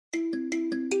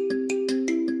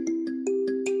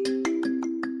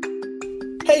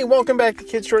Hey, welcome back to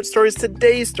Kids Short Stories.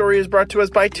 Today's story is brought to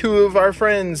us by two of our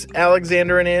friends,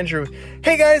 Alexander and Andrew.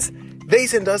 Hey guys, they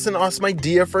sent us an awesome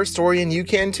idea for a story and you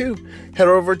can too. Head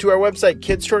over to our website,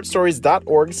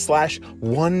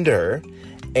 kidsshortstories.org/wonder,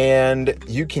 and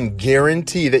you can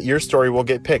guarantee that your story will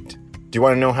get picked. Do you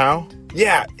want to know how?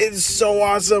 Yeah, it's so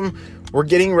awesome. We're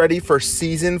getting ready for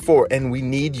season 4 and we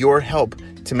need your help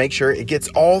to make sure it gets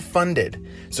all funded.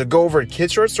 So go over to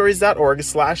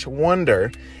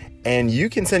kidsshortstories.org/wonder and you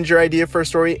can send your idea for a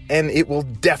story and it will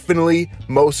definitely,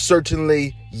 most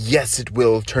certainly, yes, it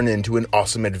will turn into an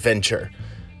awesome adventure.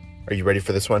 Are you ready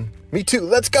for this one? Me too.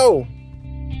 Let's go.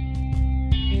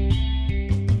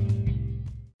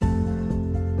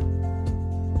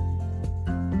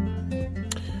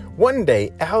 One day,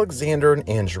 Alexander and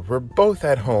Andrew were both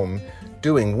at home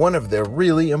doing one of their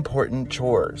really important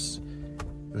chores.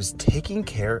 It was taking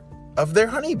care of their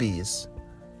honeybees.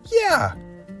 Yeah,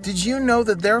 did you know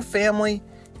that their family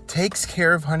takes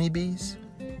care of honeybees?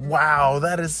 Wow,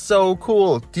 that is so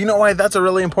cool. Do you know why that's a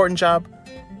really important job?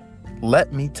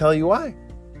 Let me tell you why.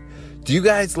 Do you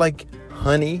guys like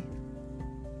honey?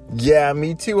 Yeah,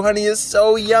 me too. Honey is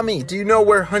so yummy. Do you know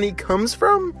where honey comes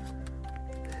from?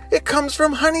 It comes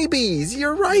from honeybees.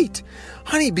 You're right.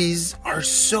 Honeybees are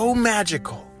so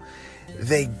magical.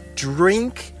 They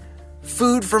drink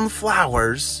food from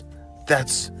flowers.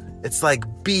 It's like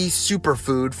bee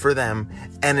superfood for them,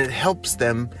 and it helps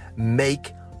them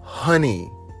make honey.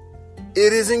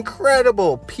 It is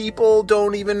incredible. People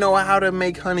don't even know how to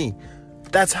make honey.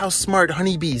 That's how smart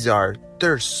honeybees are.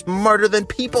 They're smarter than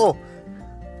people.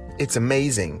 It's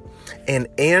amazing. And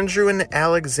Andrew and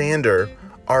Alexander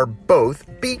are both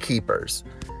beekeepers.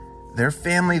 Their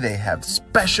family, they have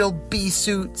special bee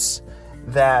suits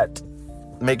that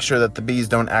make sure that the bees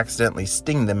don't accidentally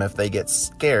sting them if they get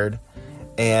scared.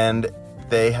 And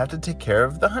they have to take care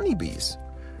of the honeybees.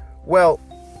 Well,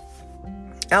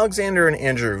 Alexander and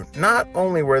Andrew, not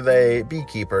only were they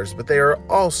beekeepers, but they are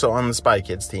also on the Spy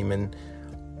Kids team. And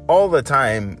all the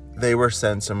time, they were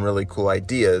sent some really cool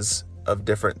ideas of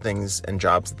different things and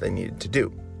jobs that they needed to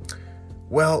do.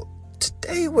 Well,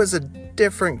 today was a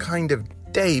different kind of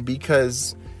day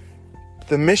because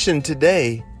the mission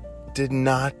today did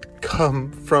not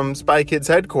come from Spy Kids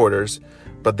headquarters,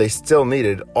 but they still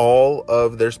needed all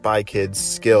of their Spy Kids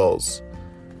skills.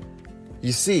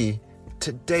 You see,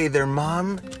 today their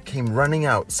mom came running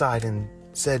outside and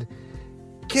said,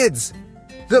 "Kids,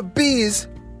 the bees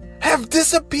have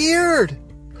disappeared!"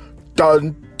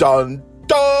 Dun, dun,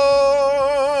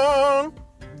 dun!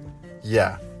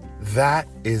 Yeah, that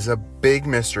is a big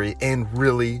mystery and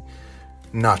really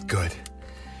not good.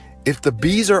 If the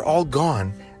bees are all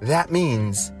gone, that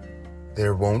means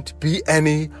there won't be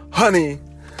any honey.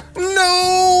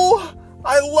 No!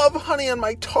 I love honey on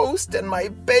my toast and my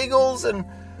bagels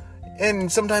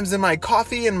and sometimes in my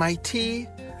coffee and my tea.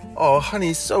 Oh,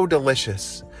 honey's so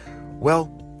delicious. Well,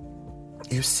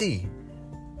 you see,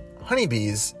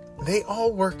 honeybees, they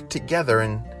all work together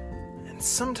and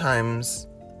sometimes,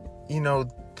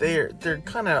 they're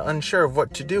kind of unsure of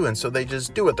what to do, and so they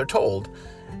just do what they're told.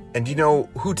 And you know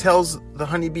who tells the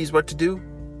honeybees what to do?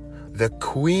 The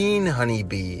queen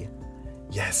honeybee.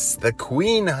 Yes, the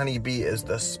queen honeybee is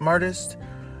the smartest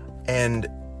and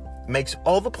makes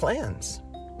all the plans.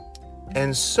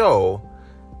 And so,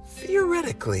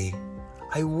 theoretically,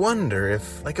 I wonder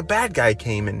if a bad guy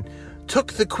came and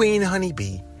took the queen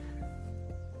honeybee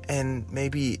and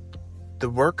maybe the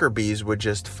worker bees would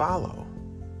just follow.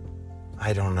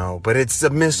 I don't know, but it's a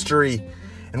mystery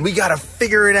and we gotta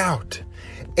figure it out.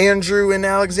 Andrew and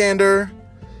Alexander,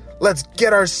 let's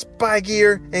get our spy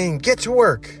gear and get to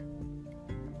work.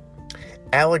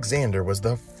 Alexander was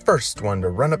the first one to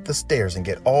run up the stairs and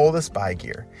get all the spy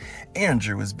gear.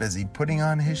 Andrew was busy putting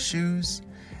on his shoes,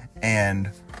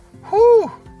 and whew,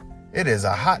 it is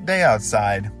a hot day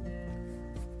outside.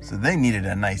 So they needed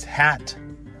a nice hat,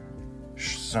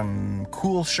 some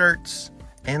cool shirts,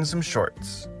 and some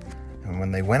shorts. And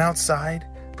when they went outside,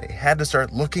 they had to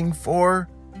start looking for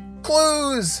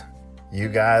clues. You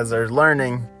guys are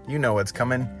learning. You know what's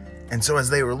coming. And so as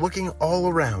they were looking all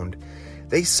around,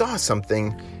 they saw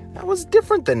something that was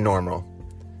different than normal.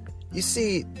 You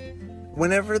see,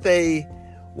 whenever they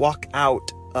walk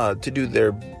out to do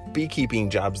their beekeeping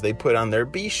jobs, they put on their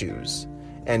bee shoes.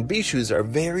 And bee shoes are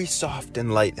very soft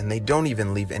and light, and they don't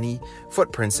even leave any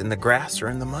footprints in the grass or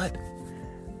in the mud.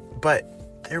 But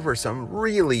there were some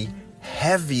really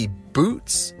heavy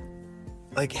boots,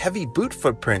 like heavy boot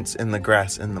footprints in the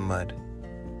grass and the mud.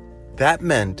 That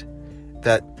meant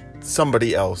that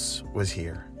somebody else was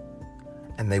here.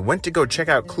 And they went to go check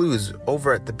out clues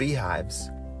over at the beehives.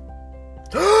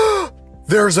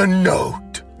 There's a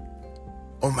note.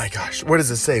 Oh my gosh, what does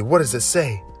it say? What does it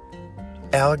say?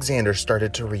 Alexander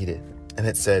started to read it, and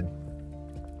it said,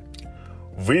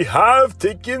 "We have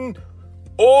taken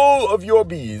all of your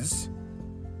bees.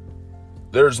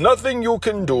 There's nothing you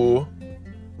can do.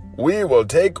 We will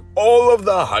take all of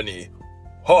the honey.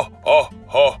 Ha, ha,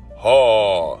 ha,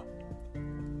 ha."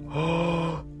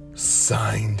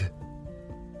 Signed,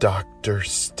 Dr.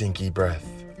 Stinky Breath.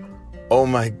 Oh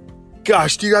my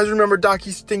gosh, do you guys remember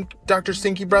Dr.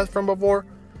 Stinky Breath from before?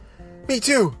 Me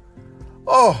too.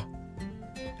 Oh,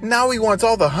 now he wants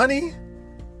all the honey?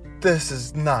 This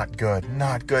is not good.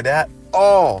 Not good at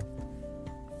all.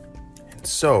 And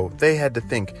so they had to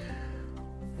think,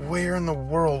 where in the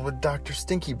world would Dr.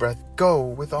 Stinky Breath go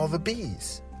with all the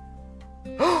bees?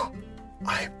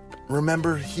 I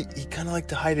remember he kind of liked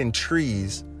to hide in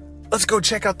trees. Let's go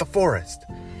check out the forest.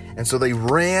 And so they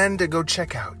ran to go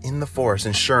check out in the forest.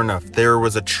 And sure enough, there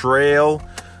was a trail.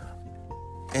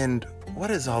 And what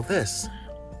is all this?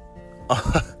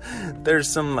 There's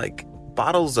some like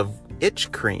bottles of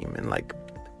itch cream and like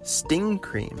sting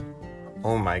cream.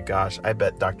 Oh my gosh, I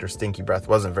bet Dr. Stinky Breath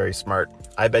wasn't very smart.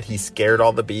 I bet he scared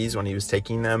all the bees when he was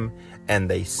taking them and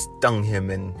they stung him,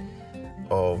 and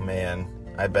oh man,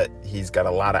 I bet he's got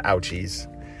a lot of ouchies.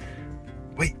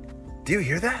 Wait, do you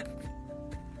hear that?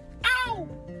 Ow!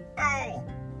 Ow!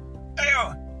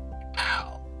 Ow!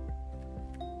 Ow!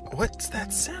 What's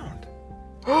that sound?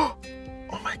 Oh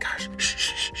my gosh. Shh,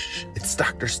 shh, shh, shh. It's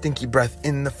Dr. Stinky Breath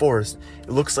in the forest. It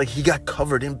looks like he got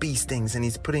covered in bee stings and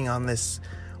he's putting on this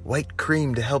white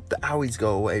cream to help the owies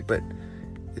go away, but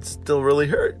it still really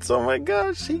hurts. Oh my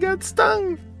gosh, he got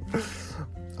stung.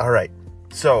 All right,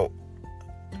 so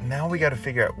now we got to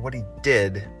figure out what he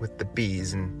did with the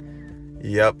bees. And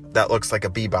yep, that looks like a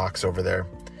bee box over there.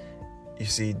 You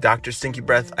see, Dr. Stinky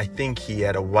Breath, I think he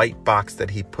had a white box that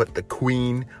he put the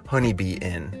queen honeybee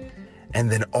in. And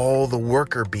then all the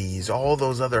worker bees, all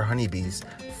those other honeybees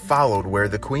followed where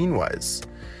the queen was.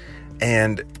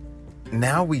 And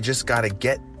now we just got to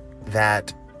get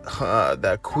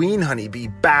the queen honeybee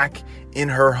back in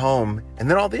her home.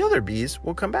 And then all the other bees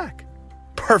will come back.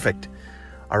 Perfect.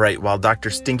 All right, while Dr.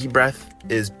 Stinky Breath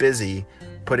is busy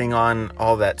putting on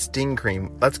all that sting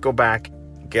cream, let's go back,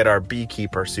 get our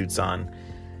beekeeper suits on.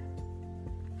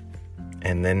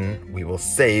 And then we will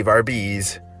save our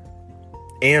bees.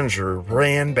 Andrew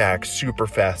ran back super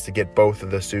fast to get both of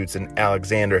the suits, and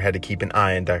Alexander had to keep an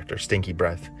eye on Dr. Stinky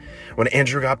Breath. When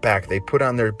Andrew got back, they put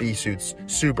on their bee suits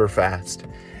super fast.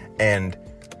 And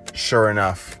sure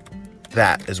enough,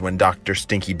 that is when Dr.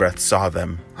 Stinky Breath saw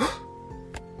them.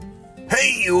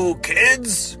 "Hey, you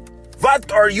kids!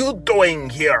 What are you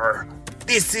doing here?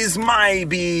 This is my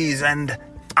bees, and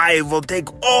I will take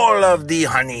all of the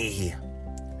honey."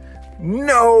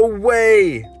 No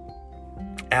way!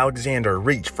 Alexander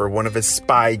reached for one of his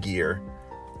spy gear.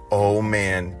 Oh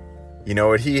man, you know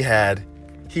what he had?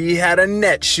 He had a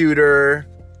net shooter.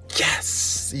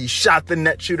 Yes! He shot the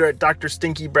net shooter at Dr.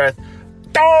 Stinky Breath.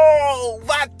 "Oh,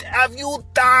 what have you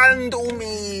done to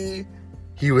me?"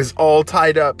 He was all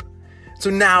tied up. So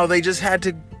now they just had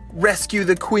to rescue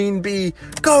the queen bee.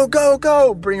 Go, go,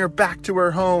 go! Bring her back to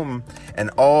her home. And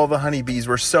all the honeybees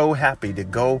were so happy to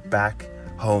go back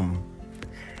home.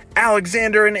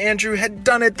 Alexander and Andrew had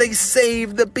done it. They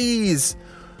saved the bees.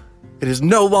 It is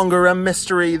no longer a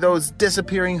mystery. Those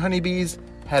disappearing honeybees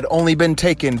had only been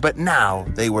taken, but now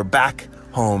they were back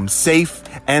home, safe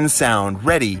and sound,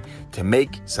 ready to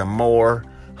make some more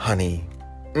honey.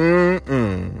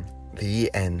 The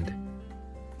end.